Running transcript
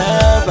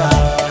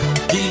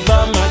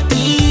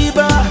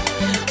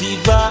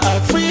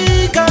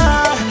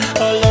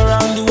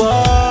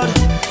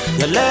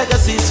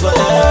legacy's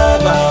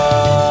forever.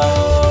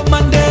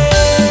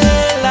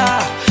 Mandela,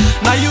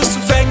 now you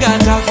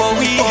sufengata for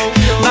we.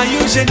 Now you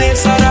jene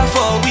sara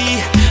for we.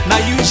 Now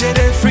you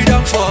jene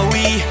freedom for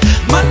we.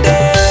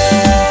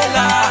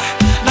 Mandela,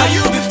 now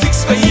you be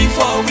fixed for you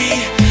for we.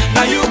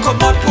 Now you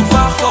come out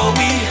pouvoir for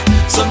we.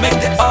 So make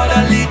the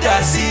other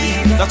leaders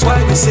see. That's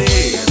why we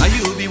say, now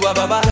you be wababa.